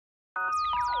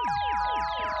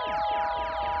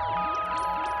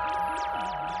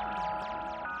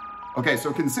Okay,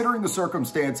 so considering the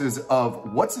circumstances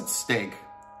of what's at stake,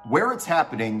 where it's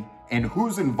happening, and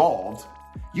who's involved,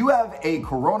 you have a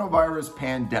coronavirus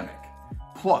pandemic,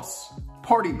 plus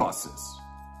party buses,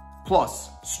 plus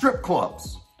strip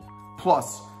clubs,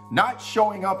 plus not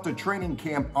showing up to training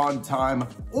camp on time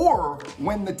or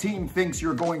when the team thinks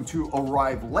you're going to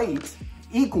arrive late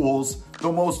equals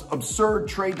the most absurd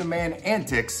trade demand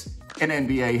antics in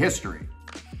NBA history,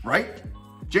 right?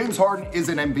 James Harden is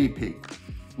an MVP,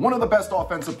 one of the best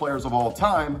offensive players of all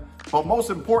time, but most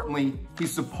importantly, he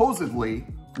supposedly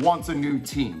wants a new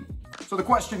team. So the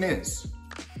question is,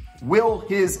 will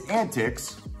his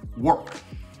antics work?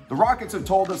 The Rockets have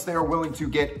told us they are willing to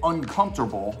get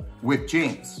uncomfortable with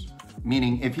James,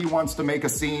 meaning if he wants to make a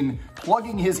scene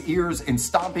plugging his ears and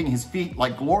stomping his feet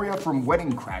like Gloria from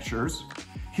Wedding Crashers,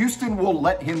 Houston will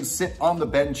let him sit on the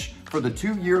bench for the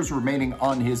 2 years remaining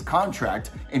on his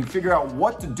contract and figure out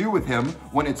what to do with him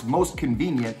when it's most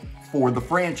convenient for the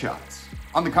franchise.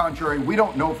 On the contrary, we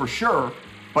don't know for sure,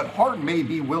 but Harden may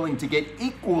be willing to get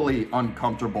equally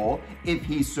uncomfortable if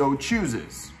he so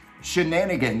chooses.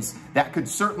 Shenanigans that could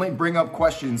certainly bring up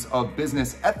questions of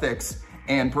business ethics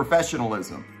and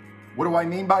professionalism. What do I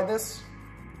mean by this?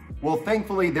 Well,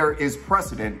 thankfully there is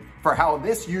precedent for how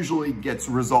this usually gets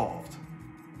resolved.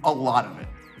 A lot of it.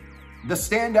 The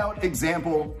standout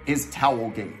example is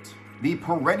Towelgate, the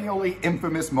perennially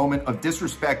infamous moment of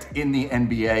disrespect in the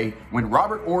NBA when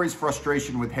Robert Horry's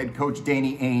frustration with head coach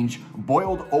Danny Ainge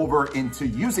boiled over into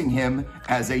using him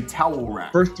as a towel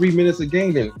rack. First 3 minutes of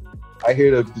game, and I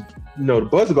hear the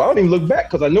buzzer go. I don't even look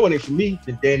back because I know it ain't for me.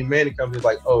 Then Danny Manning comes in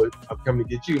like, "Oh, I'm coming to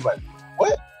get you." I'm like,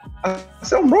 "What?" I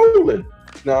said, "I'm rolling."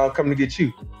 "No, I'm coming to get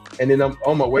you." And then I'm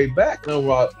on my way back, and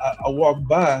I walk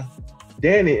by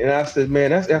Danny, and I said,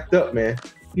 "Man, that's effed up, man."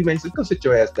 He said, "Go sit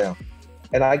your ass down."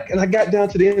 And I got down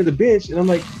to the end of the bench, and I'm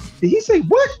like, "Did he say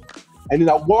what?" And then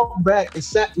I walked back and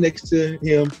sat next to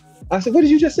him. I said, "What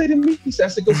did you just say to me?" He said, "I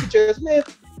said, go sit your ass, man."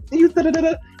 And you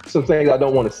da-da-da-da. Some things I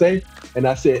don't want to say. And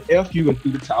I said, F you, and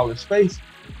threw the towel in space.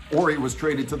 Horry was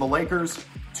traded to the Lakers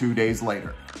 2 days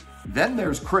later. Then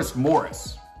there's Chris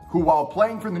Morris, who while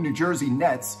playing for the New Jersey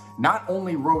Nets, not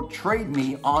only wrote "trade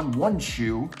me" on one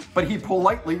shoe, but he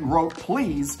politely wrote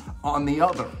 "please" on the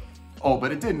other. Oh,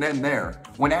 but it didn't end there.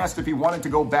 When asked if he wanted to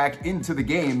go back into the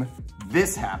game,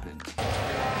 this happened.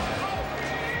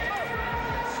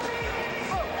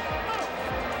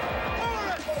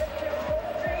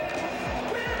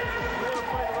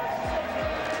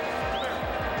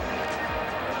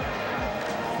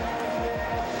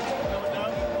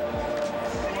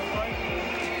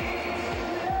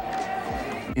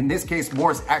 In this case,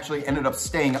 Morris actually ended up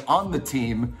staying on the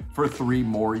team for 3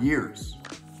 more years.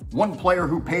 One player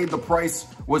who paid the price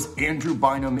was Andrew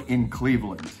Bynum in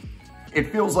Cleveland.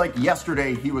 It feels like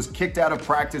yesterday he was kicked out of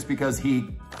practice because he,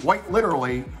 quite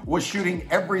literally, was shooting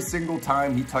every single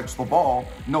time he touched the ball,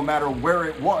 no matter where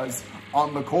it was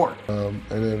on the court. And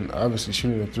then obviously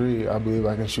shooting a 3, I believe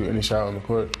I can shoot any shot on the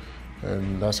court,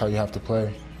 and that's how you have to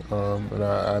play. And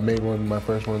I made my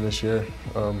first one this year,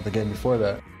 the game before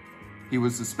that. He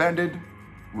was suspended,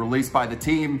 released by the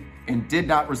team, and did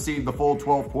not receive the full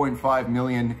 $12.5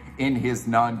 million in his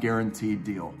non-guaranteed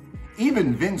deal.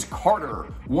 Even Vince Carter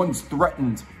once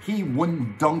threatened he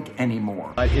wouldn't dunk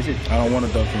anymore. I don't want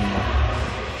to dunk anymore.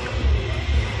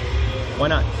 Why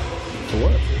not? For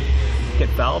what? Get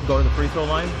fouled, go to the free throw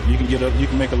line? You can get up, you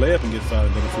can make a layup and get fouled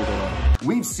and go to the free throw line.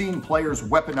 We've seen players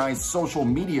weaponize social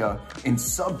media and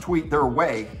subtweet their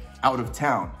way out of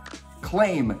town.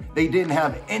 Claim they didn't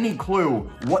have any clue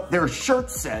what their shirt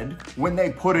said when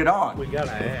they put it on. We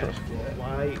gotta ask,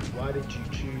 why did you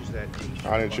choose that t-shirt?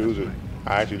 I didn't choose it.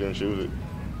 I actually didn't choose it.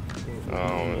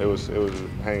 It was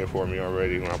hanging for me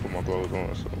already when I put my clothes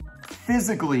on. So.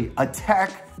 Physically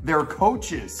attack their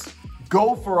coaches.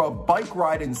 Go for a bike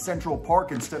ride in Central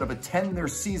Park instead of attend their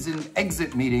season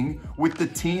exit meeting with the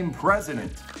team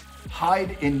president.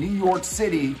 Hide in New York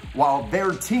City while their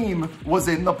team was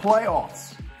in the playoffs.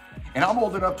 And I'm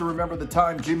old enough to remember the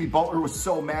time Jimmy Butler was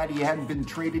so mad he hadn't been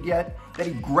traded yet that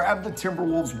he grabbed the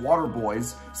Timberwolves water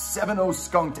boys, 7-0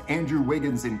 skunked Andrew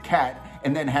Wiggins and Cat,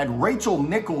 and then had Rachel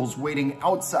Nichols waiting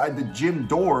outside the gym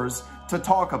doors to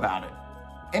talk about it.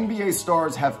 NBA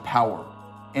stars have power,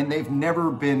 and they've never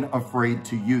been afraid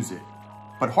to use it.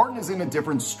 But Harden is in a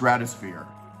different stratosphere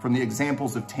from the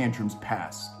examples of tantrums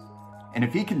past. And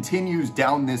if he continues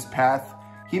down this path,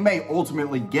 he may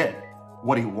ultimately get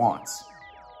what he wants.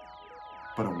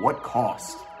 But at what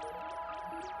cost?